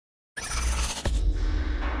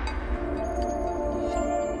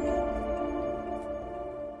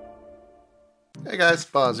Hey guys,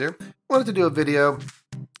 Boz here. Wanted to do a video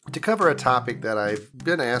to cover a topic that I've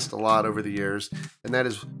been asked a lot over the years, and that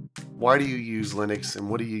is, why do you use Linux and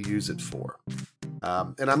what do you use it for?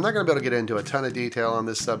 And I'm not going to be able to get into a ton of detail on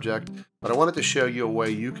this subject, but I wanted to show you a way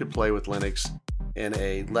you could play with Linux in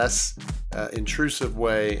a less intrusive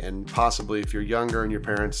way, and possibly if you're younger and your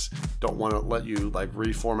parents don't want to let you like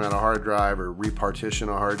reformat a hard drive or repartition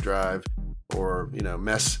a hard drive, or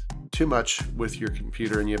mess too much with your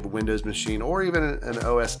computer and you have a Windows machine or even an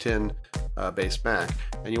OS X based Mac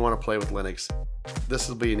and you want to play with Linux, this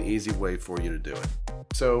will be an easy way for you to do it.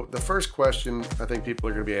 So the first question I think people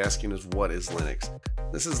are going to be asking is, what is Linux?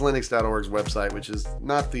 This is Linux.org's website, which is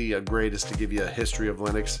not the greatest to give you a history of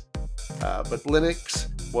Linux, but Linux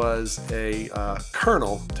was a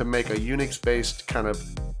kernel to make a Unix-based kind of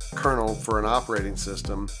kernel for an operating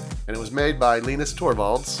system, and it was made by Linus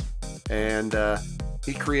Torvalds, and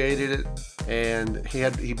he created it, and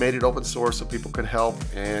he made it open source so people could help,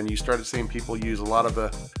 and you started seeing people use a lot of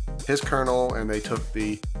his kernel, and they took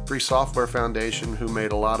the Free Software Foundation, who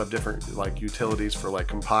made a lot of different like utilities for like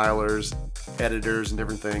compilers, editors, and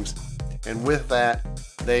different things, and with that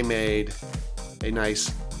they made a nice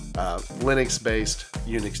Linux-based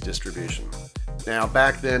Unix distribution. Now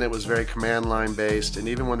back then it was very command line based, and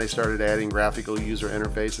even when they started adding graphical user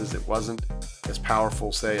interfaces, it wasn't as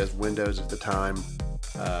powerful, say, as Windows at the time,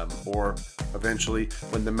 or eventually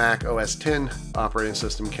when the Mac OS X operating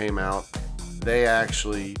system came out, they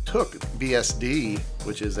actually took BSD,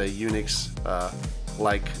 which is a Unix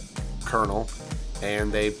like kernel,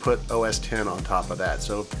 and they put OS X on top of that.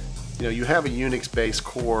 So you have a Unix based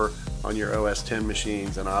core on your OS X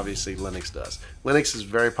machines, and obviously Linux does. Linux is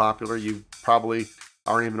very popular. You probably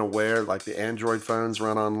aren't even aware, like the Android phones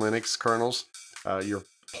run on Linux kernels. Your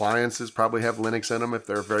appliances probably have Linux in them if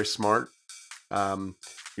they're very smart.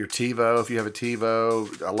 Your TiVo, if you have a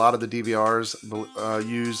TiVo, a lot of the DVRs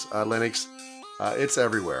use Linux. It's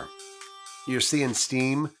everywhere. You're seeing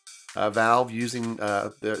Steam, Valve using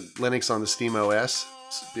the Linux on the Steam OS.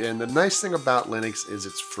 And the nice thing about Linux is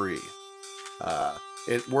it's free.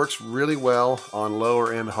 It works really well on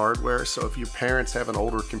lower end hardware. So if your parents have an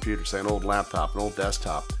older computer, say an old laptop, an old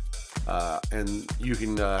desktop, and you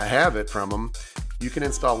can have it from them, you can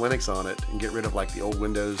install Linux on it and get rid of like the old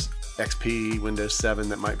Windows XP, Windows 7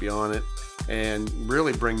 that might be on it, and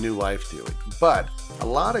really bring new life to it. But a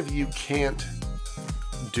lot of you can't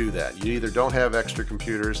do that. You either don't have extra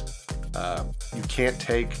computers, you can't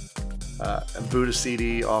take and boot a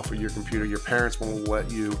CD off of your computer. Your parents won't let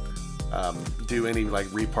you do any like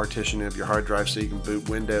repartitioning of your hard drive so you can boot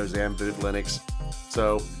Windows and boot Linux.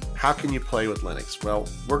 So how can you play with Linux? Well,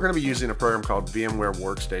 we're going to be using a program called VMware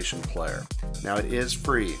Workstation Player. Now it is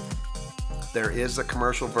free. There is a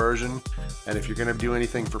commercial version, and if you're going to do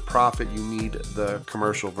anything for profit, you need the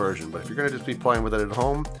commercial version. But if you're going to just be playing with it at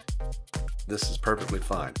home, this is perfectly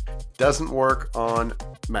fine. Doesn't work on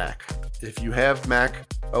Mac. If you have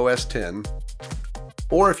Mac OS X,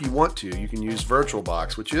 or if you want to, you can use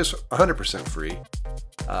VirtualBox, which is 100% free.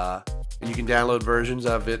 And you can download versions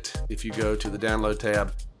of it. If you go to the download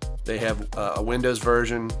tab, they have a Windows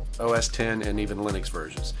version, OS X, and even Linux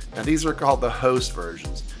versions. Now these are called the host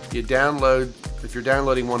versions. You download, if you're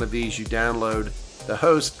downloading one of these, you download the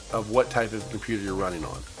host of what type of computer you're running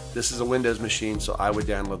on. This is a Windows machine, so I would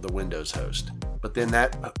download the Windows host. But then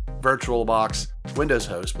that VirtualBox Windows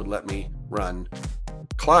host would let me run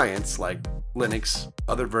clients like Linux,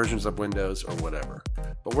 other versions of Windows, or whatever.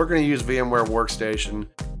 But we're going to use VMware Workstation.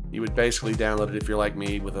 You would basically download it if you're like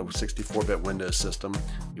me with a 64-bit Windows system.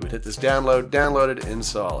 You would hit this download it,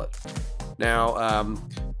 install it. Now,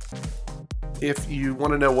 if you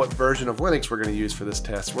want to know what version of Linux we're going to use for this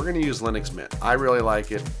test, we're going to use Linux Mint. I really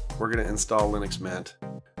like it. We're going to install Linux Mint.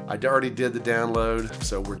 I already did the download,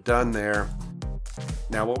 so we're done there.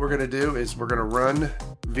 Now what we're going to do is we're going to run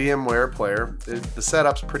VMware Player. The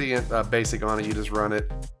setup's pretty basic on it. You just run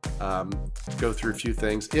it, go through a few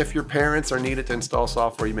things. If your parents are needed to install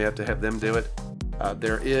software, you may have to have them do it.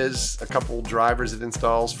 There is a couple drivers it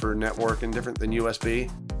installs for network and different than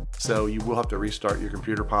USB. So you will have to restart your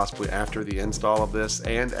computer possibly after the install of this,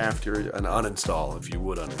 and after an uninstall if you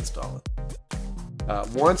would uninstall it.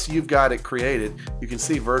 Once you've got it created, you can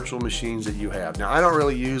see virtual machines that you have. Now I don't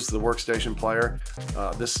really use the Workstation Player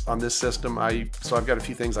on this system, so I've got a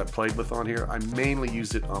few things I've played with on here. I mainly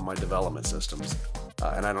use it on my development systems,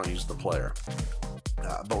 and I don't use the player.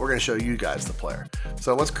 But we're going to show you guys the player.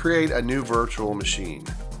 So let's create a new virtual machine.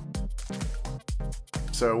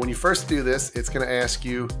 So when you first do this, it's going to ask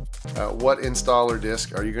you what installer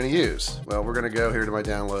disk are you going to use. Well, we're going to go here to my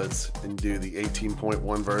downloads and do the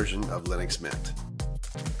 18.1 version of Linux Mint.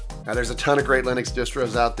 Now there's a ton of great Linux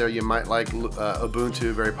distros out there. You might like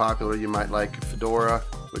Ubuntu, very popular. You might like Fedora,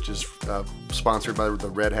 which is sponsored by the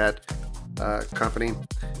Red Hat company.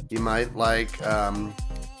 You might like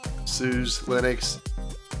SUSE Linux,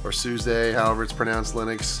 or SUSE, however it's pronounced,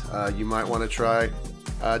 Linux. You might want to try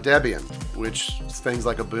Debian, which things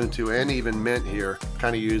like Ubuntu and even Mint here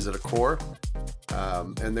kind of use at a core.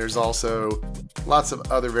 And there's also lots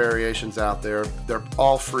of other variations out there. They're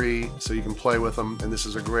all free, so you can play with them, and this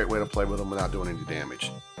is a great way to play with them without doing any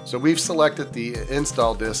damage. So we've selected the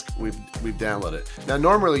install disk, we've downloaded it. Now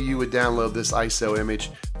normally you would download this ISO image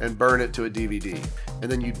and burn it to a DVD,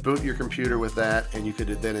 and then you'd boot your computer with that, and you could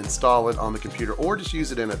then install it on the computer, or just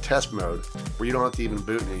use it in a test mode where you don't have to even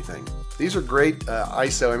boot anything. These are great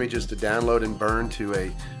ISO images to download and burn to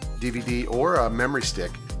a DVD or a memory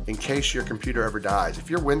stick in case your computer ever dies. If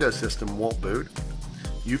your Windows system won't boot,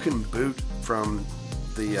 you can boot from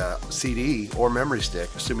the CD or memory stick,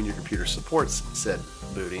 assuming your computer supports said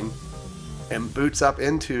booting, and boots up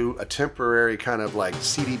into a temporary kind of like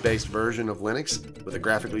CD-based version of Linux with a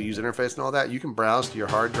graphical user interface and all that. You can browse to your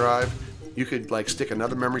hard drive. You could like stick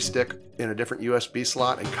another memory stick in a different USB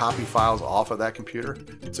slot and copy files off of that computer.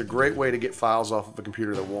 It's a great way to get files off of a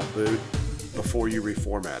computer that won't boot before you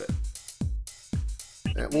reformat it.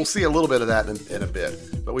 And we'll see a little bit of that in a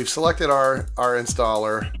bit, but we've selected our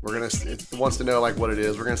installer. It wants to know like what it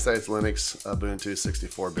is. We're gonna say it's Linux Ubuntu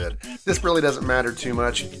 64-bit. This really doesn't matter too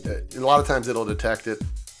much. A lot of times it'll detect it,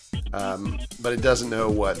 but it doesn't know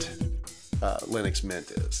what Linux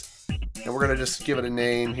Mint is. And we're gonna just give it a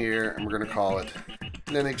name here, and we're gonna call it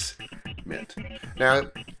Linux Mint. Now,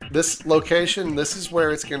 this location, this is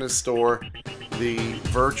where it's gonna store the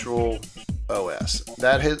virtual OS.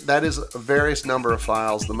 That is a various number of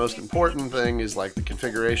files. The most important thing is like the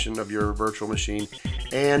configuration of your virtual machine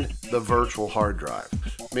and the virtual hard drive.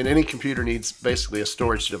 I mean, any computer needs basically a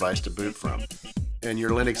storage device to boot from, and your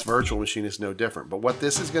Linux virtual machine is no different. But what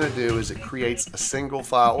this is going to do is it creates a single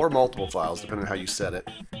file or multiple files, depending on how you set it,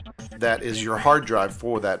 that is your hard drive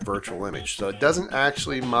for that virtual image. So it doesn't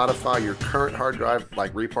actually modify your current hard drive,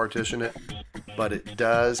 like repartition it, but it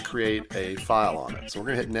does create a file on it. So we're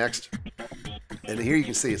going to hit next. And here you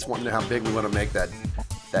can see it's wanting to know how big we want to make that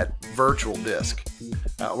virtual disk.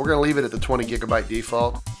 We're going to leave it at the 20 gigabyte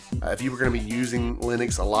default. If you were going to be using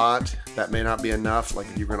Linux a lot, that may not be enough. Like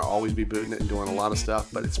if you're going to always be booting it and doing a lot of stuff,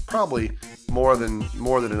 but it's probably more than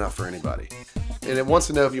enough for anybody. And it wants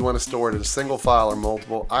to know if you want to store it as a single file or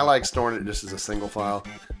multiple. I like storing it just as a single file.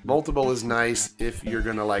 Multiple is nice if you're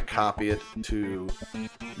going to like copy it to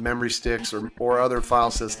memory sticks or other file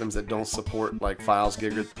systems that don't support like files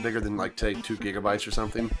bigger than like say 2 gigabytes or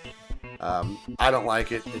something. I don't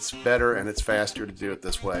like it. It's better and it's faster to do it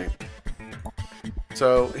this way.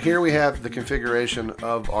 So here we have the configuration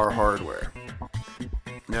of our hardware.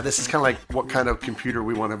 Now this is kind of like what kind of computer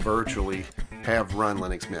we want to virtually have run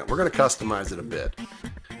Linux Mint. We're going to customize it a bit.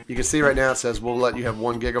 You can see right now it says we'll let you have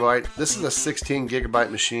 1 gigabyte. This is a 16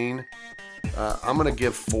 gigabyte machine. I'm going to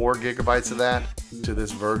give 4 gigabytes of that to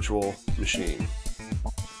this virtual machine.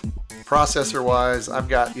 Processor wise, I've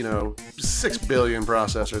got 6 billion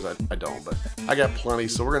processors. I don't, but I got plenty,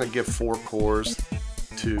 so we're going to give 4 cores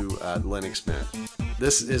to Linux Mint.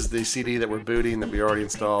 This is the CD that we're booting that we already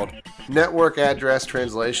installed. Network address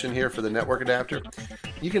translation here for the network adapter.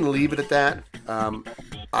 You can leave it at that.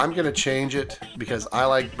 I'm going to change it because I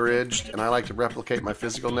like bridged and I like to replicate my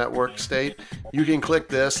physical network state. You can click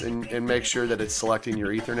this and make sure that it's selecting your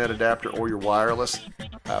Ethernet adapter or your wireless.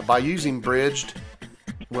 By using bridged,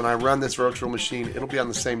 when I run this virtual machine, it'll be on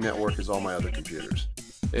the same network as all my other computers.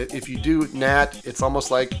 If you do NAT, it's almost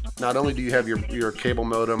like not only do you have your cable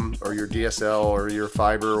modem or your DSL or your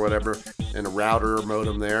fiber or whatever, and a router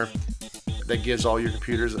modem there that gives all your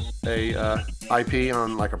computers a IP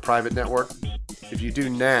on like a private network. If you do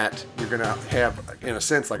NAT, you're going to have, in a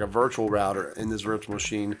sense, like a virtual router in this virtual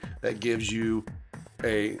machine that gives you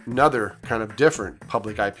another kind of different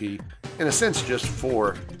public IP, in a sense, just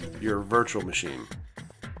for your virtual machine.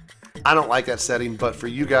 I don't like that setting, but for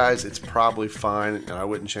you guys, it's probably fine, and I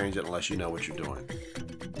wouldn't change it unless you know what you're doing.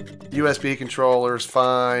 USB controllers,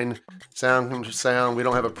 fine. Sound, we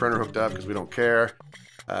don't have a printer hooked up because we don't care.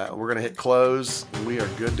 We're going to hit close, and we are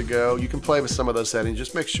good to go. You can play with some of those settings.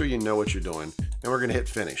 Just make sure you know what you're doing, and we're going to hit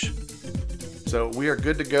finish. So we are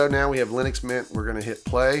good to go now. We have Linux Mint. We're going to hit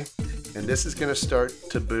play, and this is going to start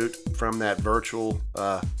to boot from that virtual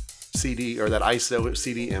CD or that ISO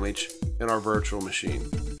CD image in our virtual machine.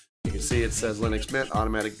 You can see it says Linux Mint,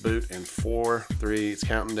 automatic boot, and 4, 3, it's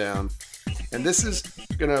counting down. And this is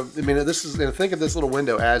gonna, think of this little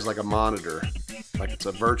window as like a monitor like it's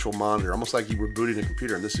a virtual monitor, almost like you were booting a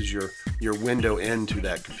computer, and this is your window into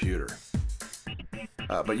that computer.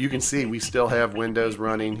 But you can see we still have Windows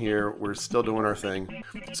running here. We're still doing our thing.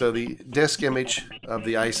 So the disk image of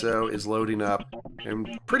the ISO is loading up,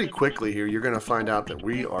 and pretty quickly here you're going to find out that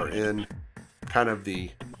we are in kind of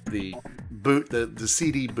the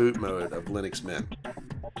CD boot mode of Linux Mint.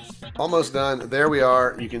 Almost done. There we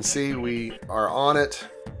are. You can see we are on it.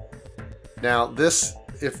 Now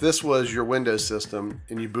if this was your Windows system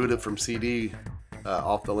and you booted from CD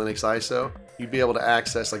off the Linux ISO, you'd be able to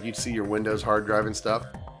access, like you'd see your Windows hard drive and stuff.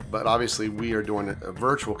 But obviously we are doing a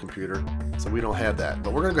virtual computer, so we don't have that.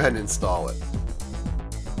 But we're going to go ahead and install it.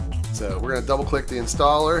 So we're going to double click the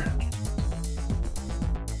installer,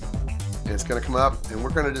 and it's going to come up, and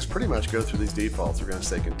we're going to just pretty much go through these defaults. We're going to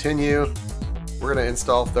say continue. We're going to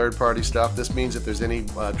install third-party stuff. This means if there's any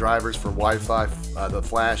drivers for Wi-Fi, the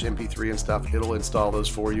Flash, MP3 and stuff, it'll install those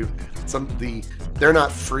for you. They're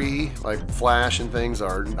not free, like Flash and things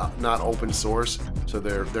are not open source, so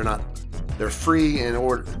they're free in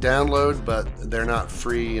order to download, but they're not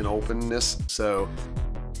free in openness. So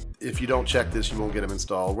if you don't check this, you won't get them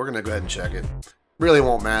installed. We're going to go ahead and check it. Really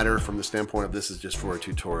won't matter from the standpoint of this is just for a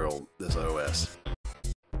tutorial, this OS.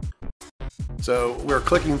 So we're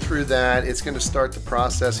clicking through that. It's going to start the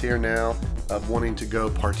process here now of wanting to go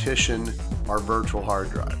partition our virtual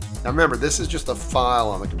hard drive. Now remember, this is just a file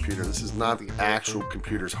on the computer. This is not the actual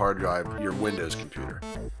computer's hard drive, your Windows computer.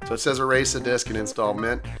 So it says erase a disk and install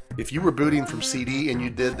Mint. If you were booting from CD and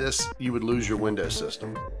you did this, you would lose your Windows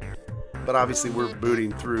system. But obviously we're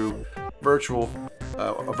booting through a virtual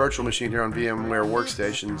machine here on VMware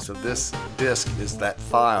Workstation. So this disk is that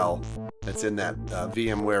file that's in that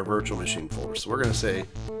VMware virtual machine folder. So we're going to say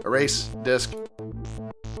erase disk.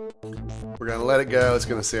 We're going to let it go. It's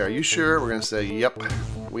going to say, are you sure? We're going to say, yep,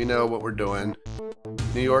 we know what we're doing.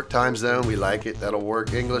 New York time zone, we like it. That'll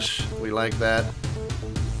work. English, we like that.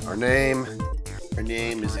 Our name is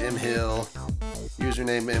Mhill.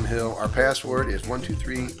 Username Mhill. Our password is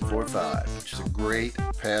 12345, which is a great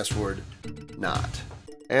password not.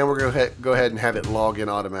 And we're going to go ahead and have it log in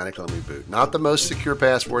automatically when we boot. Not the most secure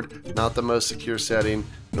password, not the most secure setting.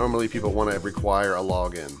 Normally people want to require a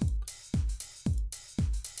login.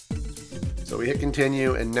 So we hit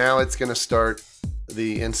continue, and now it's going to start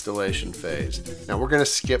the installation phase. Now we're going to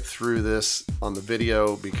skip through this on the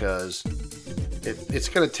video because it's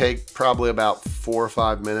going to take probably about 4 or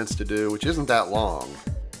 5 minutes to do, which isn't that long,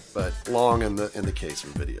 but long in the case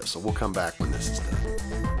of video. So we'll come back when this is done.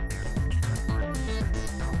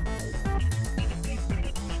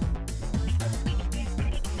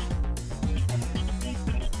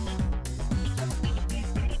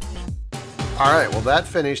 All right, well that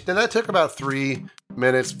finished, and that took about 3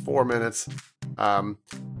 minutes, 4 minutes.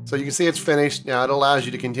 So you can see it's finished. Now it allows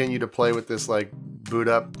you to continue to play with this like boot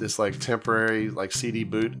up, this like temporary like CD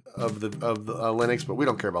boot of the Linux, but we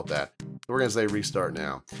don't care about that. So we're gonna say restart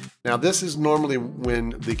now. Now this is normally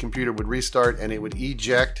when the computer would restart and it would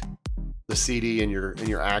eject the CD in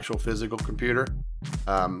your actual physical computer,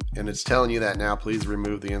 and it's telling you that now. Please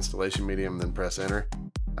remove the installation medium, then press enter.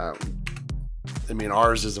 I mean,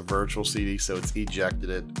 ours is a virtual CD, so it's ejected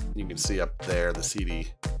it. You can see up there the CD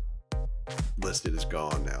listed is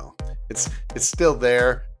gone now. It's still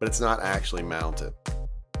there, but it's not actually mounted.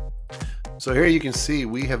 So here you can see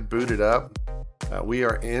we have booted up. We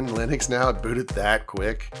are in Linux now. It booted that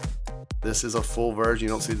quick. This is a full version. You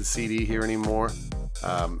don't see the CD here anymore.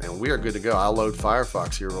 And we are good to go. I'll load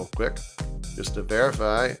Firefox here real quick just to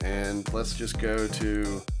verify. And let's just go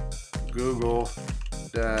to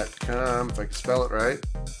google.com, if I can spell it right.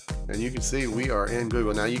 And you can see we are in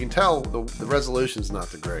Google. Now you can tell the resolution is not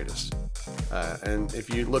the greatest. And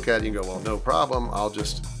if you look at it, you can go, well, no problem. I'll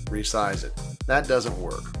just resize it. That doesn't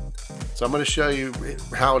work. So I'm going to show you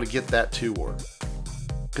how to get that to work.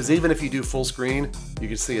 Because even if you do full screen, you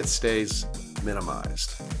can see it stays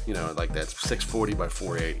minimized. You know, like that's 640 by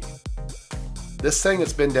 480. This thing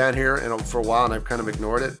that's been down here for a while and I've kind of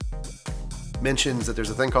ignored it, mentions that there's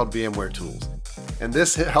a thing called VMware Tools. And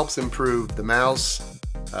this helps improve the mouse,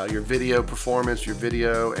 your video performance, your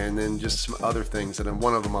video, and then just some other things. And then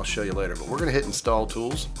one of them I'll show you later. But we're going to hit Install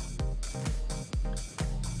Tools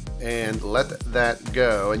and let that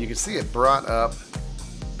go. And you can see it brought up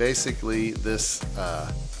basically this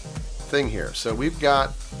thing here. So we've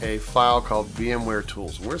got a file called VMware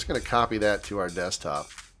Tools. We're just going to copy that to our desktop.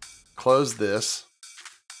 Close this.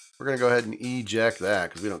 We're going to go ahead and eject that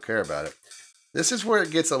because we don't care about it. This is where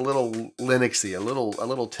it gets a little Linuxy, a little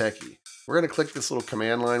techie. We're going to click this little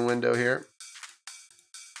command line window here,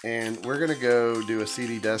 and we're going to go do a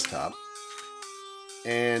CD desktop.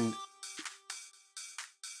 And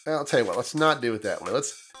I'll tell you what, let's not do it that way.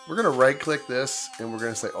 We're going to right click this and we're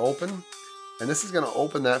going to say open. And this is going to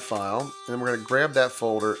open that file. And then we're going to grab that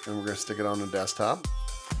folder and we're going to stick it on the desktop.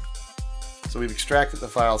 So we've extracted the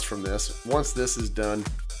files from this. Once this is done,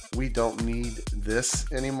 we don't need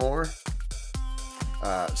this anymore.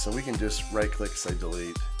 So we can just right click, say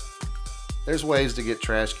delete. There's ways to get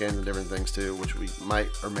trash cans and different things too, which we might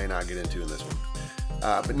or may not get into in this one.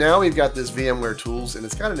 But now we've got this VMware Tools and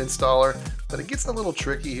it's got an installer, but it gets a little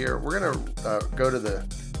tricky here. We're going to go to the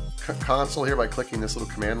console here by clicking this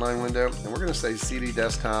little command line window, and we're going to say CD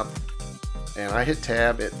desktop, and I hit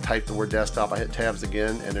tab, it typed the word desktop, I hit tabs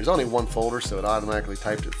again, and there's only one folder, so it automatically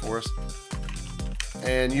typed it for us.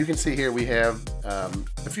 And you can see here we have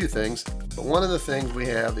a few things, but one of the things we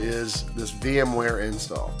have is this VMware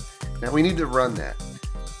install. Now we need to run that.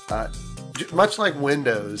 Much like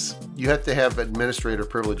Windows, you have to have administrator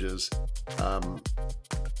privileges.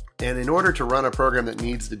 And in order to run a program that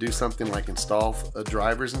needs to do something like install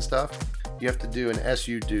drivers and stuff, you have to do an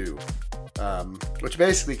sudo, which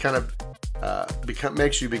basically kind of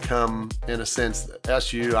makes you become, in a sense,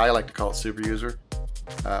 SU, I like to call it super user.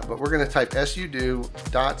 But we're going to type sudo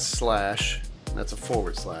 /, and that's a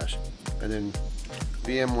 /, and then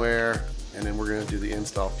VMware, and then we're going to do the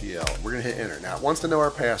install PL. We're going to hit enter. Now it wants to know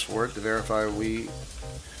our password to verify we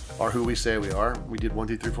are who we say we are. We did 1,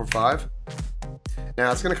 2, 3, 4, 5.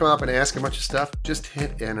 Now it's going to come up and ask a bunch of stuff. Just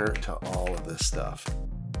hit enter to all of this stuff.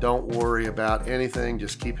 Don't worry about anything.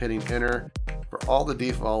 Just keep hitting enter. For all the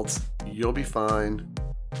defaults, you'll be fine.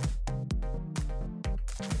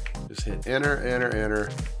 Just hit enter, enter, enter.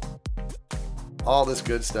 All this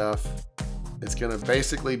good stuff. It's going to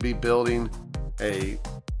basically be building a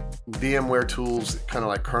VMware Tools kind of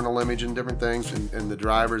like kernel image and different things, and the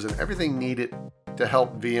drivers and everything needed to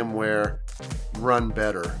help VMware run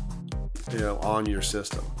better, on your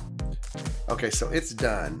system. Okay, so it's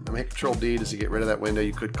done. I'm gonna hit Control D just to get rid of that window.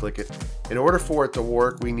 You could click it. In order for it to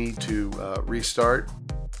work, we need to restart.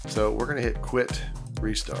 So we're gonna hit quit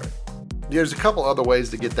restart. There's a couple other ways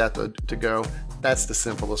to get that to go. That's the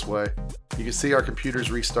simplest way. You can see our computer's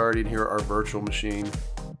restarting here, our virtual machine.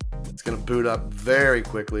 It's gonna boot up very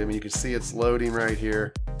quickly. I mean, you can see it's loading right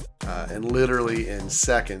here, and literally in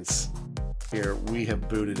seconds here, we have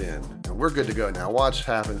booted in. And we're good to go now. Watch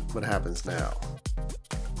what happens now.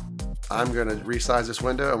 I'm gonna resize this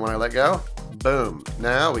window, and when I let go, boom,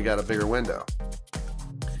 now we got a bigger window.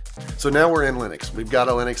 So now we're in Linux. We've got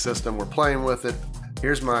a Linux system, we're playing with it.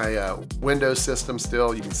 Here's my Windows system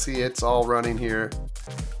still. You can see it's all running here.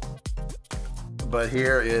 But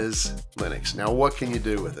here is Linux. Now what can you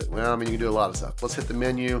do with it? Well, I mean, you can do a lot of stuff. Let's hit the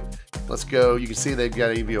menu. Let's go. You can see they've got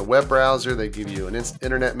to give you a web browser. They give you an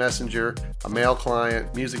internet messenger, a mail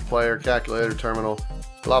client, music player, calculator, terminal,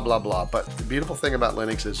 blah, blah, blah. But the beautiful thing about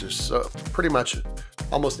Linux is there's pretty much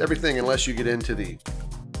almost everything, unless you get into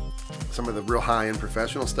some of the real high-end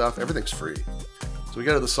professional stuff, everything's free. So we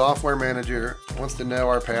go to the software manager. It wants to know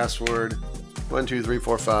our password, 1, 2, 3,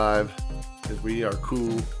 4, 5, because we are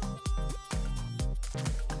cool.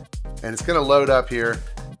 And it's going to load up here,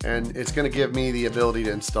 and it's going to give me the ability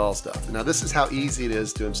to install stuff. Now this is how easy it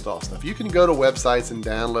is to install stuff. You can go to websites and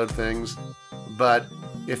download things, but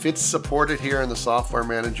if it's supported here in the software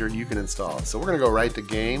manager, you can install it. So we're going to go right to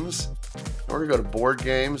games, and we're going to go to board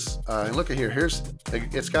games, and look at here.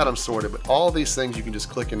 It's got them sorted, but all these things you can just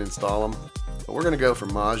click and install them. But we're going to go for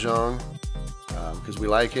Mahjong because we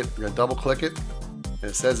like it. We're going to double click it, and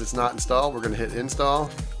it says it's not installed. We're going to hit install.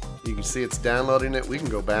 You can see it's downloading it. We can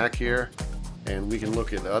go back here and we can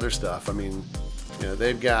look at other stuff. I mean,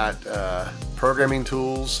 they've got programming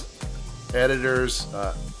tools, editors,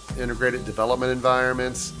 integrated development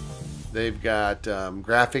environments. They've got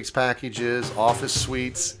graphics packages, office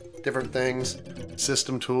suites, different things,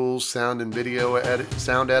 system tools, sound and video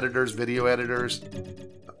sound editors, video editors,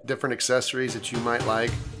 different accessories that you might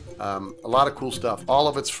like. A lot of cool stuff. All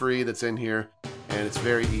of it's free that's in here, and it's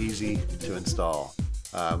very easy to install.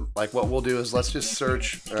 Like what we'll do is let's just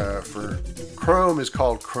search for Chrome is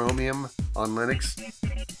called Chromium on Linux.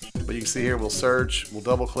 But you can see here we'll search, we'll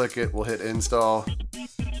double click it, we'll hit install.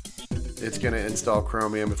 It's going to install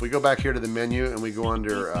Chromium. If we go back here to the menu and we go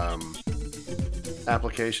under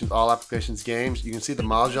applications, all applications, games, you can see the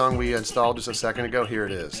Mahjong we installed just a second ago. Here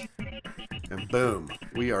it is. And boom,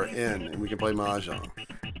 we are in and we can play Mahjong.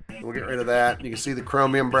 We'll get rid of that. You can see the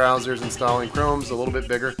Chromium browsers installing. Chrome's a little bit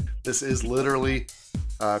bigger. This is literally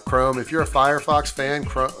Chrome. If you're a Firefox fan,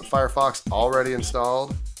 Firefox already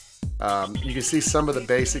installed. You can see some of the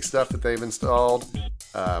basic stuff that they've installed.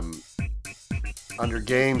 Under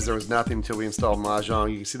games, there was nothing until we installed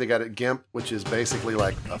Mahjong. You can see they got it GIMP, which is basically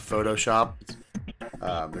like a Photoshop.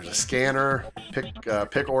 There's a scanner,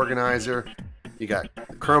 pick organizer. You got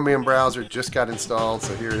the Chromium browser just got installed,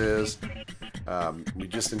 so here it is. We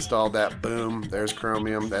just installed that. Boom, there's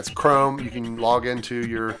Chromium. That's Chrome. You can log into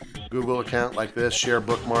your Google account like this, share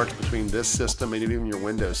bookmarks between this system and even your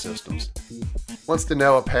Windows systems. Wants to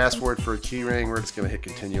know a password for a keyring. We're just going to hit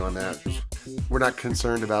continue on that. We're not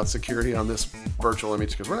concerned about security on this virtual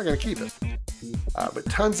image because we're not going to keep it. But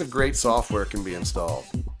tons of great software can be installed.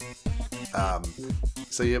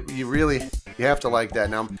 So you really have to like that.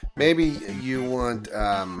 Now maybe you want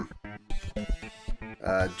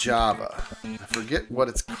Java. I forget what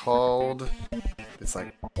it's called. It's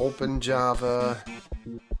like Open Java.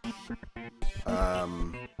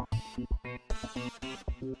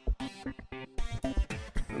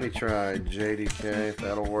 Let me try JDK if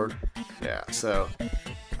that'll work. Yeah, so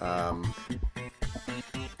but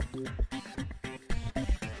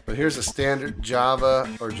here's a standard Java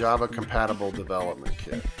or Java compatible development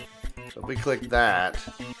kit. So if we click that,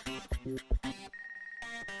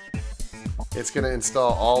 it's going to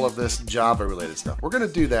install all of this Java related stuff. We're going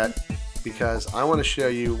to do that because I want to show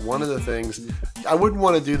you one of the things. I wouldn't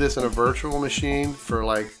want to do this in a virtual machine for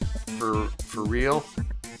real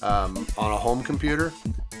on a home computer,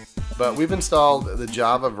 but we've installed the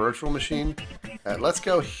Java virtual machine. Let's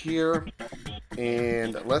go here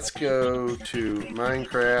and let's go to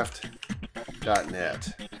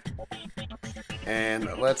Minecraft.net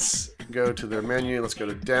and let's go to their menu. Let's go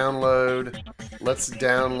to download. Let's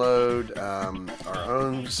download our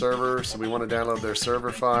own server. So we want to download their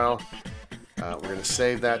server file. We're going to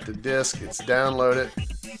save that to disk. It's downloaded.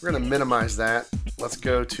 We're going to minimize that. Let's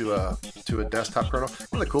go to a desktop kernel.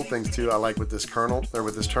 One of the cool things too I like with this kernel or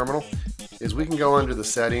with this terminal is we can go under the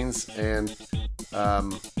settings and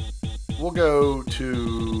we'll go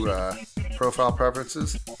to profile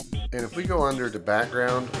preferences, and if we go under the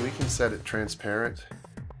background, we can set it transparent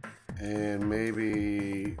and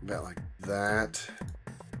maybe about like that,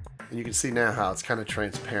 and you can see now how it's kind of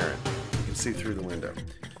transparent. You can see through the window.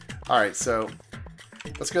 Alright, so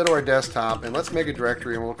let's go to our desktop and let's make a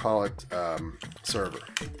directory and we'll call it server.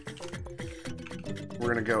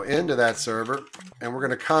 We're going to go into that server and we're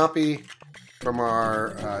going to copy from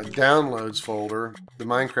our downloads folder the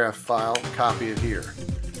Minecraft file, copy it here.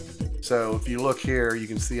 So if you look here, you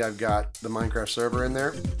can see I've got the Minecraft server in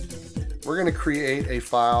there. We're going to create a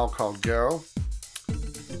file called Go,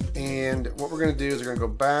 and what we're going to do is we're going to go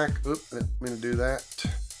back. Oops, I'm going to do that.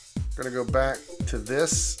 We're going to go back to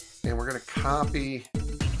this, and we're going to copy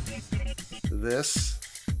this.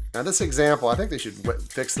 Now this example, I think they should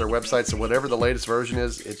fix their website so whatever the latest version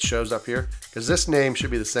is, it shows up here, because this name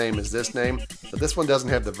should be the same as this name, but this one doesn't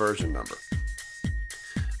have the version number.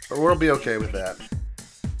 But we'll be okay with that.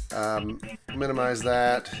 Minimize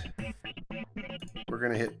that. We're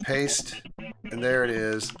going to hit paste, and there it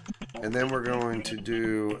is. And then we're going to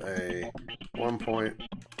do a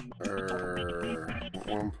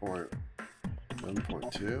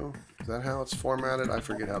 1.2. Is that how it's formatted? I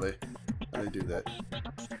forget how they do that.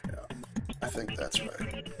 Yeah, I think that's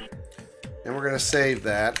right. And we're going to save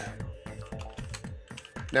that.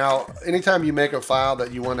 Now, anytime you make a file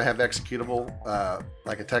that you want to have executable,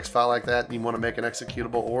 like a text file like that, and you want to make an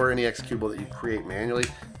executable or any executable that you create manually,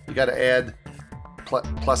 you got to add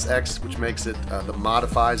 +X, which makes it that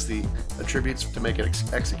modifies the attributes to make it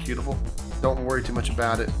executable. Don't worry too much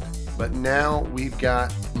about it. But now we've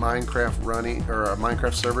got Minecraft running, or a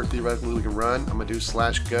Minecraft server theoretically we can run. I'm gonna do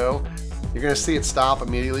 /go. You're gonna see it stop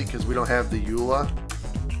immediately because we don't have the EULA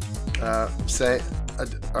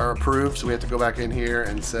are approved, so we have to go back in here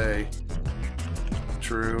and say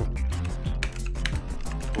true.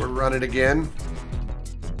 We'll run it again.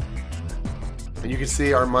 And you can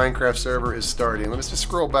see our Minecraft server is starting. Let me just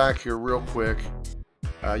scroll back here real quick.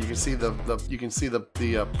 You can see the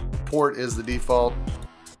port is the default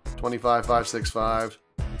 25565.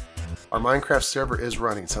 Our Minecraft server is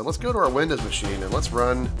running. So let's go to our Windows machine and let's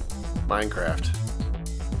run Minecraft.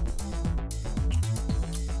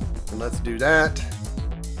 And let's do that.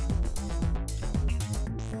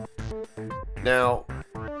 Now,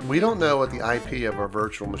 we don't know what the IP of our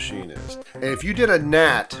virtual machine is. And if you did a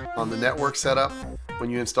NAT on the network setup,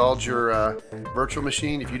 when you installed your virtual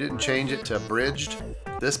machine, if you didn't change it to bridged,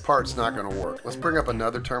 this part's not going to work. Let's bring up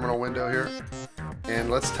another terminal window here,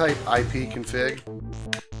 and let's type ipconfig.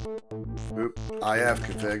 Oop,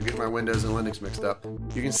 ifconfig, get my Windows and Linux mixed up.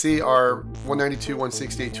 You can see our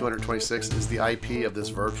 192.168.226 is the IP of this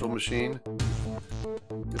virtual machine.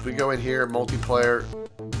 If we go in here, multiplayer,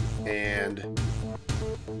 and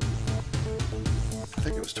I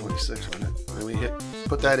think it was 26, wasn't it? And we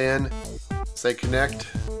put that in, say connect.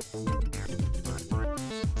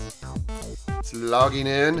 It's logging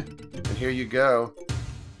in, and here you go.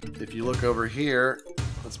 If you look over here,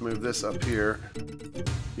 let's move this up here.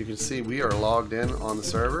 You can see we are logged in on the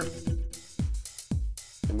server,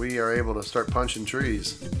 and we are able to start punching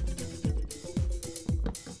trees.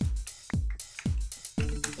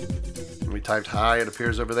 And we typed hi, it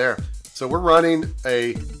appears over there. So we're running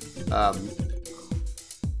a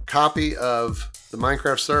copy of the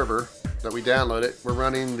Minecraft server that we downloaded. We're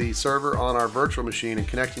running the server on our virtual machine and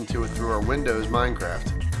connecting to it through our Windows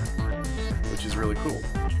Minecraft, which is really cool.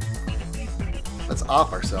 Let's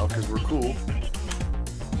opt ourselves because we're cool.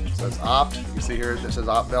 So let's opt. You see here it says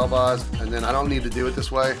opt Belboz, and then I don't need to do it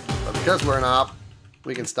this way, but because we're an opt,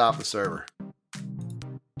 we can stop the server.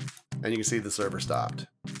 And you can see the server stopped.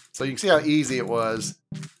 So you can see how easy it was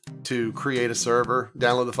to create a server,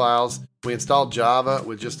 download the files. We installed Java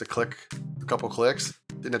with just a couple clicks.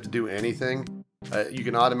 Didn't have to do anything. You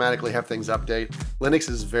can automatically have things update. Linux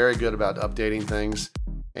is very good about updating things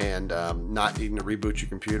and not needing to reboot your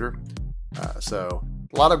computer. So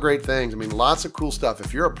a lot of great things. I mean, lots of cool stuff.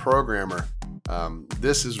 If you're a programmer,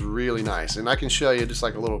 this is really nice. And I can show you just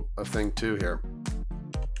like a thing too here.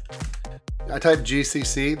 I typed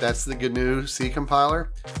GCC, that's the GNU C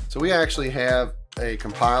compiler. So we actually have a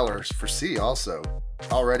compiler for C also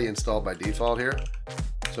already installed by default here.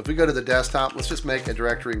 So if we go to the desktop, let's just make a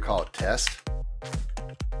directory and call it test.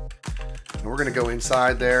 And we're going to go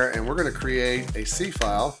inside there and we're going to create a C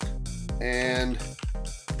file, and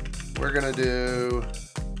we're going to do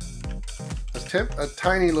a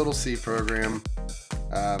tiny little C program,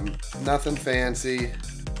 nothing fancy,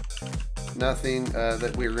 nothing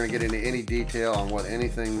that we're going to get into any detail on what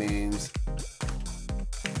anything means.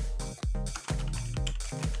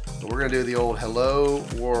 But we're going to do the old hello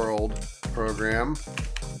world program.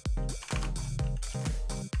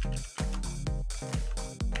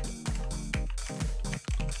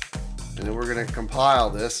 And then we're going to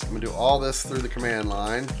compile this. I'm going to do all this through the command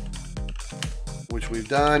line, which we've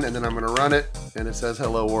done, and then I'm going to run it, and it says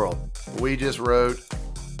hello world. We just wrote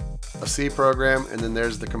a C program, and then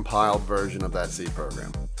there's the compiled version of that C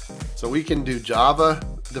program. So we can do Java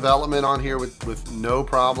development on here with no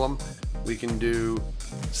problem. We can do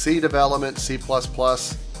C development, C++,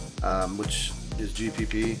 which is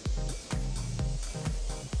GPP.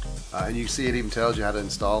 And you see it even tells you how to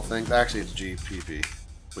install things. Actually, it's GPP,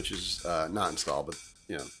 which is not installed, but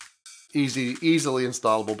you know, easily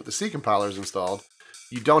installable. But the C compiler is installed.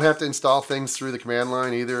 You don't have to install things through the command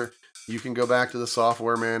line either. You can go back to the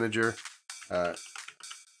software manager, 1,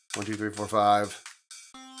 2, 3, 4, 5,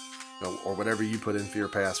 or whatever you put in for your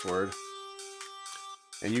password,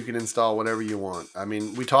 and you can install whatever you want. I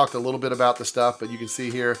mean, we talked a little bit about the stuff, but you can see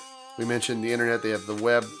here we mentioned the internet. They have the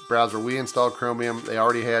web browser. We installed Chromium. They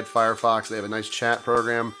already had Firefox. They have a nice chat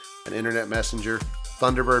program, an internet messenger,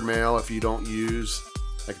 Thunderbird Mail if you don't use,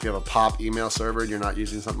 like if you have a POP email server and you're not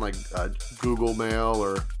using something like Google Mail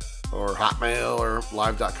or Hotmail or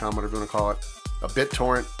Live.com, whatever you want to call it. A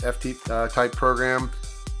BitTorrent FT type program.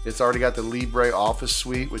 It's already got the Libre Office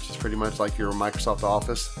suite, which is pretty much like your Microsoft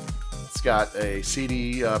Office. It's got a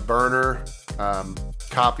CD burner,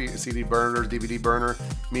 CD burner, DVD burner,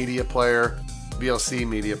 media player, VLC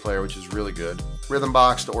media player, which is really good. Rhythm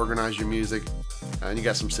box to organize your music, and you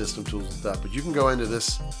got some system tools and stuff. But you can go into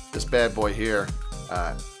this bad boy here,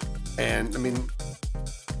 and I mean,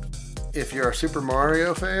 if you're a Super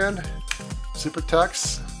Mario fan, Super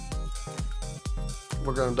Tux,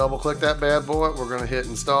 we're going to double click that bad boy. We're going to hit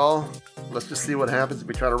install. Let's just see what happens if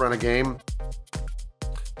we try to run a game.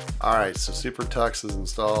 Alright, so Super Tux is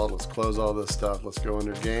installed. Let's close all this stuff. Let's go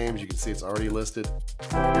under games. You can see it's already listed.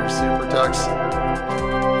 Here's Super Tux.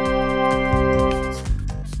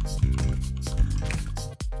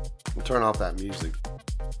 We'll turn off that music.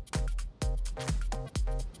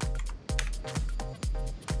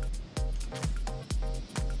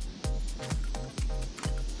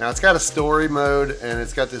 Now it's got a story mode, and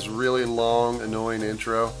it's got this really long, annoying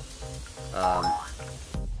intro. I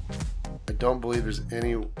don't believe there's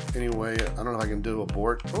any way. I don't know if I can do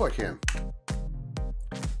abort. Oh, I can.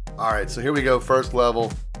 All right, so here we go. First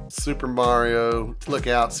level, Super Mario. Look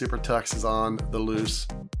out, Super Tux is on the loose.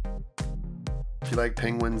 If you like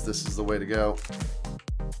penguins, this is the way to go.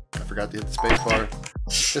 I forgot to hit the space bar.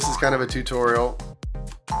 This is kind of a tutorial.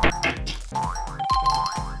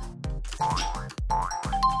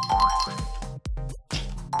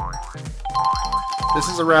 This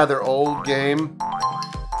is a rather old game.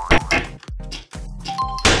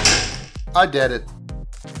 I did it.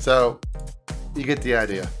 So you get the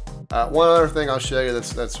idea. One other thing I'll show you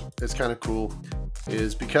that's kind of cool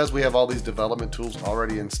is because we have all these development tools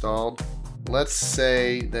already installed. Let's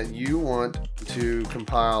say that you want to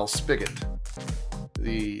compile Spigot.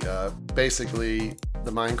 basically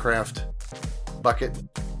the Minecraft bucket.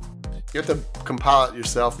 You have to compile it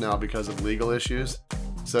yourself now because of legal issues.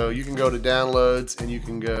 So you can go to downloads and you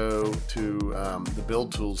can go to the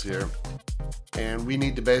build tools here. And we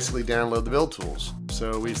need to basically download the build tools.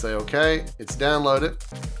 So we say, okay, it's downloaded.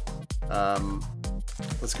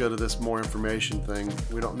 Let's go to this more information thing.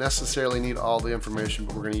 We don't necessarily need all the information,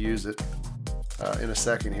 but we're going to use it in a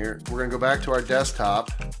second here. We're going to go back to our desktop.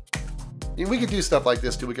 And we could do stuff like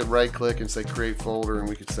this too. We could right click and say create folder, and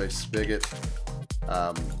we could say Spigot.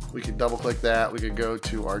 We could double click that. We could go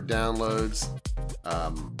to our downloads.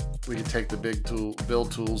 We could take the big tool,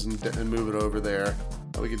 build tools, and move it over there.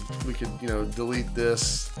 We could delete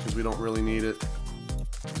this because we don't really need it.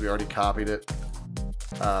 We already copied it.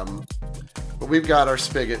 But we've got our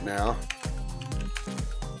Spigot now.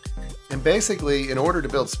 And basically, in order to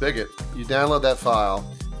build Spigot, you download that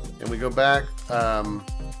file, and we go back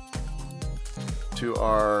to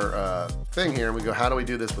our thing here, and we go, how do we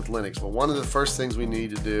do this with Linux? Well, one of the first things we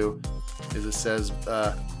need to do is it says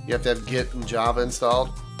you have to have Git and Java installed.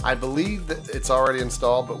 I believe that it's already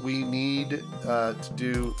installed, but we need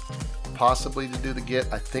possibly to do the Git.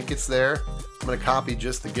 I think it's there. I'm going to copy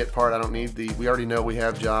just the Git part. I don't need we already know we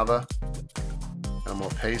have Java. I'm going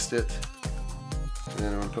to paste it. And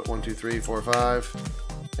then I'm going to put 1, 2, 3, 4, 5.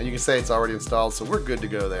 And you can say it's already installed, so we're good to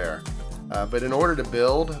go there. But in order to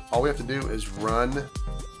build, all we have to do is run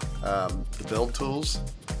the build tools.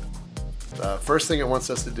 First thing it wants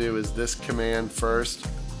us to do is this command first.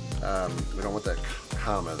 We don't want that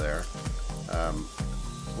comma there.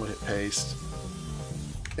 We'll hit paste.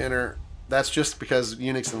 Enter. That's just because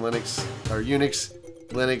Unix and Linux, or Unix,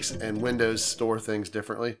 Linux, and Windows store things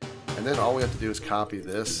differently. And then all we have to do is copy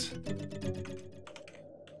this.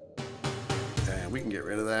 And we can get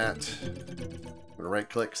rid of that. I'm going to right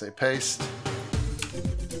click, say paste.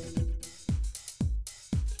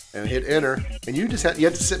 And hit enter. And you have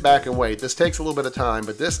to sit back and wait. This takes a little bit of time,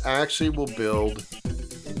 but this actually will build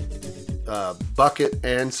Bucket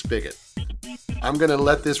and Spigot. I'm going to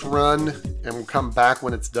let this run and we'll come back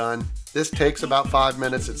when it's done. This takes about 5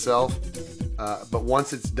 minutes itself, but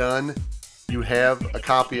once it's done, you have a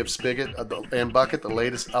copy of Spigot and Bucket, the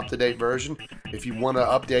latest up-to-date version. If you want to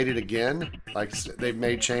update it again, like they've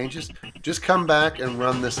made changes, just come back and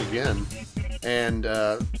run this again, and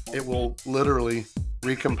it will literally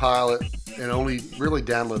recompile it and only really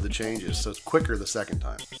download the changes, so it's quicker the second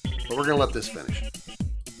time. But we're going to let this finish.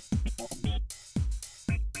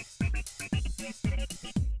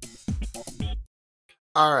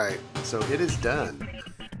 Alright, so it is done.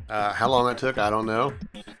 How long that took, I don't know.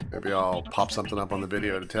 Maybe I'll pop something up on the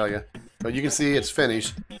video to tell you. But you can see it's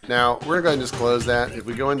finished. Now, we're going to go ahead and just close that. If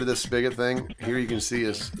we go into this Spigot thing, here you can see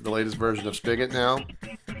is the latest version of Spigot now,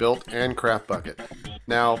 built and Craft Bucket.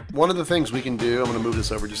 Now, one of the things we can do, I'm going to move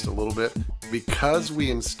this over just a little bit, because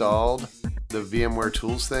we installed the VMware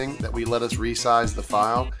Tools thing, that we let us resize the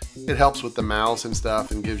file. It helps with the mouse and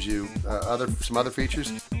stuff and gives you some other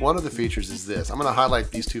features. One of the features is this. I'm going to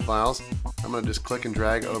highlight these two files. I'm going to just click and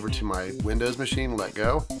drag over to my Windows machine, let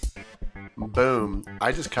go. Boom.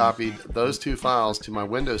 I just copied those two files to my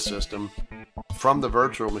Windows system from the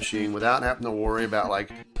virtual machine without having to worry about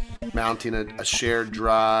like mounting a shared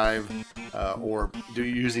drive or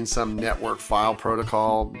using some network file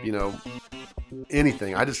protocol,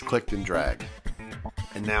 anything. I just clicked and dragged.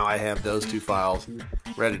 And now I have those two files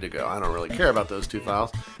ready to go. I don't really care about those two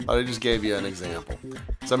files, but I just gave you an example.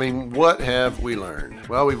 So, I mean, what have we learned?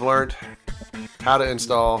 Well, we've learned how to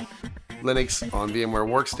install Linux on VMware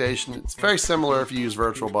Workstation. It's very similar if you use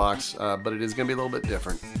VirtualBox, but it is going to be a little bit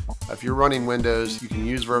different. If you're running Windows, you can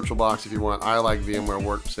use VirtualBox if you want. I like VMware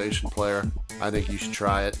Workstation Player. I think you should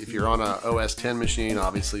try it. If you're on a OS X machine,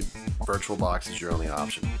 obviously VirtualBox is your only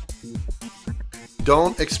option.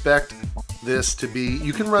 Don't expect this to be,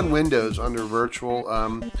 you can run Windows under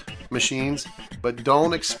virtual machines, but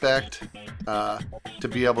don't expect to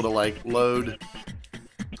be able to like load,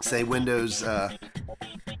 say, Windows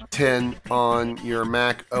 10 on your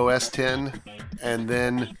Mac OS X and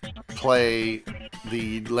then play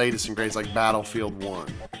the latest and greatest like Battlefield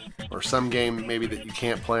 1 or some game maybe that you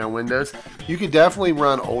can't play on Windows. You could definitely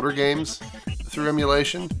run older games through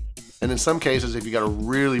emulation, and in some cases if you got a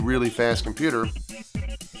really, really fast computer,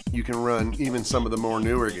 you can run even some of the more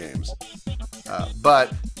newer games.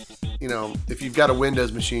 But if you've got a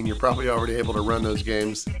Windows machine, you're probably already able to run those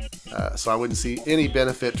games. So I wouldn't see any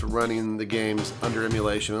benefit to running the games under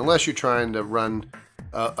emulation unless you're trying to run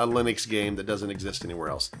a Linux game that doesn't exist anywhere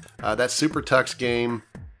else. That Super Tux game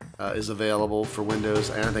is available for Windows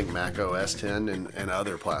and I think Mac OS X and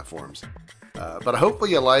other platforms. But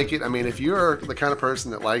hopefully you like it. I mean, if you're the kind of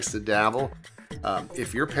person that likes to dabble,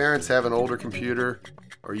 If your parents have an older computer,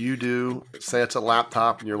 or you do, say it's a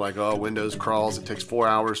laptop and you're like, oh, Windows crawls, it takes 4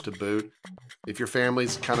 hours to boot. If your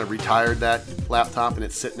family's kind of retired that laptop and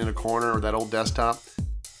it's sitting in a corner, or that old desktop,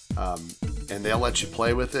 and they'll let you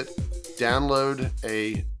play with it, download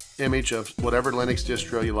a image of whatever Linux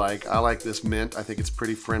distro you like. I like this Mint. I think it's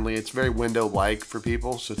pretty friendly. It's very window-like for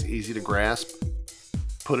people, so it's easy to grasp.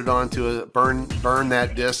 Put it onto a burn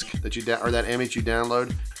that disk that you or that image you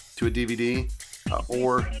download to a DVD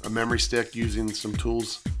or a memory stick using some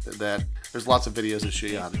tools that there's lots of videos that show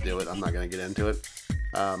you how to do it. I'm not going to get into it.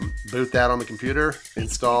 Boot that on the computer,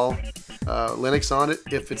 install Linux on it.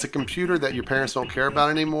 If it's a computer that your parents don't care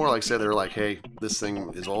about anymore, like say they're like, hey, this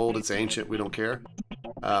thing is old, it's ancient, we don't care,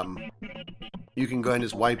 you can go ahead and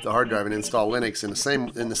just wipe the hard drive and install Linux in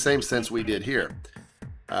the same sense we did here.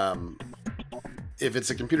 If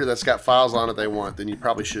it's a computer that's got files on it they want, then you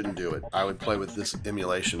probably shouldn't do it. I would play with this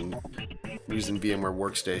emulation using VMware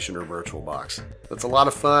Workstation or VirtualBox. That's a lot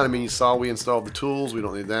of fun. I mean, you saw we installed the tools. We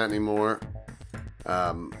don't need that anymore.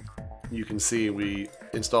 You can see we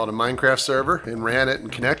installed a Minecraft server and ran it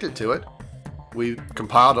and connected to it. We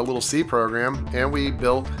compiled a little C program, and we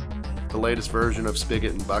built the latest version of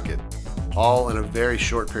Spigot and Bucket, all in a very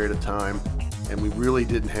short period of time, and we really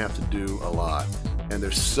didn't have to do a lot. And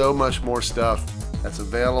there's so much more stuff that's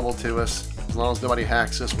available to us, as long as nobody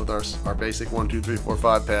hacks us with our basic 1, 2, 3, 4,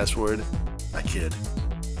 5 password. I kid.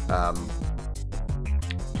 A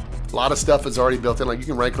lot of stuff is already built in. Like, you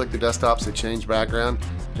can right click the desktop, say change background.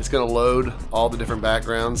 It's going to load all the different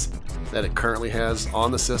backgrounds that it currently has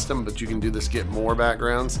on the system, but you can do this, get more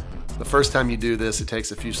backgrounds. The first time you do this, it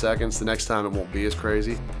takes a few seconds. The next time it won't be as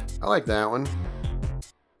crazy. I like that one.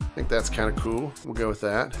 I think that's kind of cool. We'll go with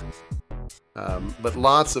that. But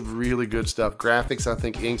lots of really good stuff. Graphics, I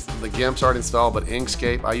think the GIMPs aren't installed, but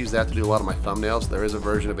Inkscape, I use that to do a lot of my thumbnails. There is a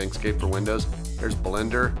version of Inkscape for Windows. There's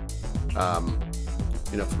Blender.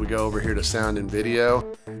 You know, if we go over here to sound and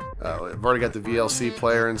video, I've already got the VLC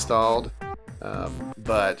player installed,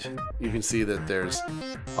 but you can see that there's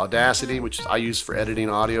Audacity, which I use for editing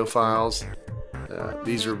audio files.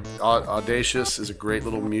 These are Audacious is a great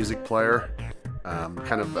little music player,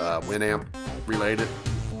 kind of Winamp related.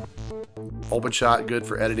 OpenShot, good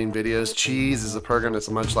for editing videos. Cheese is a program that's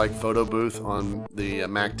much like Photo Booth on the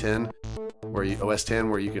Mac 10, OS 10,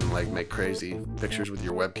 where you can like make crazy pictures with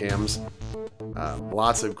your webcams.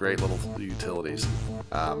 Lots of great little utilities.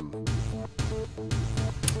 Let's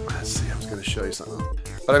see, I was going to show you something.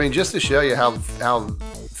 But I mean, just to show you how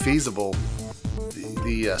feasible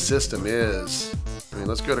the system is, I mean,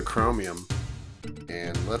 let's go to Chromium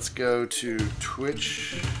and let's go to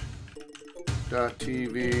twitch.tv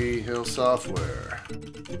Hill Software,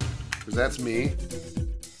 because that's me.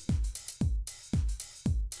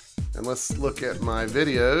 And let's look at my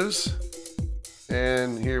videos.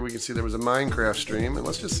 And here we can see there was a Minecraft stream, and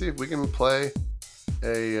let's just see if we can play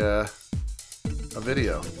a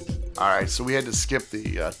video. Alright, so we had to skip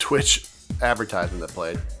the Twitch advertisement that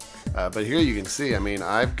played. But here you can see, I mean,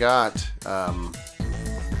 I've got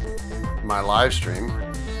my live stream.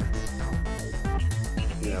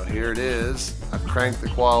 You know, here it is. I've cranked the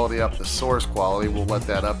quality up, the source quality. We'll let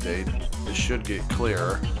that update. This should get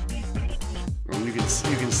clearer. And you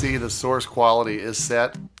can see the source quality is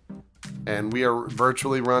set. And we are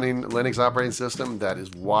virtually running Linux operating system that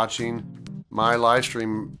is watching my live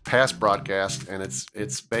stream past broadcast, and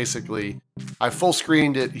it's basically, I full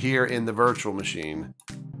screened it here in the virtual machine,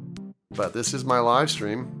 but this is my live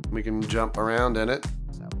stream. We can jump around in it.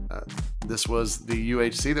 This was the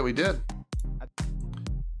UHC that we did.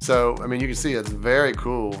 So, I mean, you can see it's very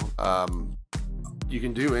cool. You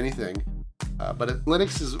can do anything. But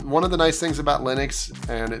Linux is one of the nice things about Linux,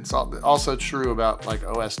 and it's also true about like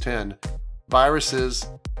OS 10. Viruses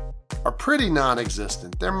are pretty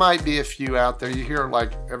non-existent. There might be a few out there. You hear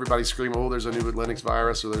like everybody scream, oh, there's a new Linux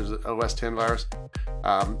virus, or there's an OS 10 virus.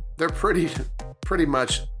 They're pretty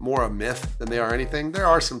much more a myth than they are anything. There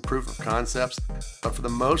are some proof of concepts, but for the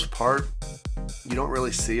most part, you don't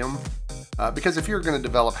really see them. Because if you're going to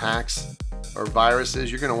develop hacks or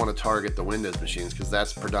viruses, you're going to want to target the Windows machines, because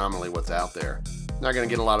that's predominantly what's out there. You're not going to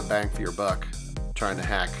get a lot of bang for your buck trying to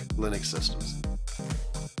hack Linux systems,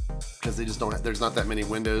 because they just don't. There's not that many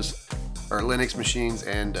Windows or Linux machines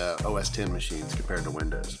and OS 10 machines compared to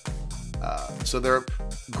Windows. So they're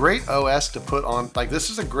great OS to put on. Like, this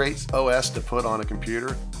is a great OS to put on a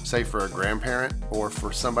computer, say for a grandparent or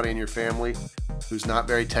for somebody in your family who's not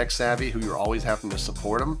very tech savvy, who you're always having to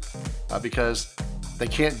support them, because they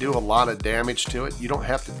can't do a lot of damage to it. You don't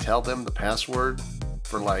have to tell them the password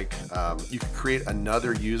for like, you can create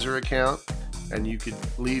another user account and you could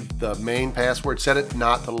leave the main password, set it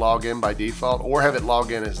not to log in by default, or have it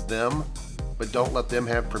log in as them, but don't let them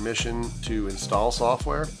have permission to install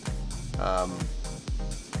software.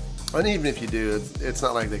 And even if you do, it's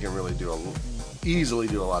not like they can really easily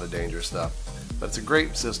do a lot of dangerous stuff. But it's a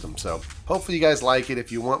great system, so hopefully you guys like it.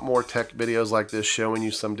 If you want more tech videos like this showing you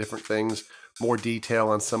some different things, more detail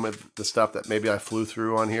on some of the stuff that maybe I flew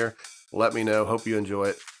through on here, let me know. Hope you enjoy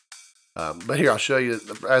it. But here, I'll show you,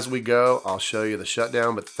 as we go, I'll show you the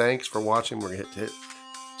shutdown. But thanks for watching. We're going to hit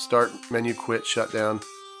start menu, quit, shutdown.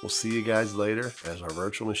 We'll see you guys later as our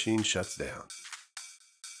virtual machine shuts down.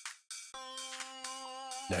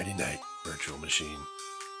 Nighty night, virtual machine.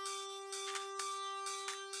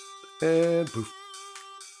 And poof.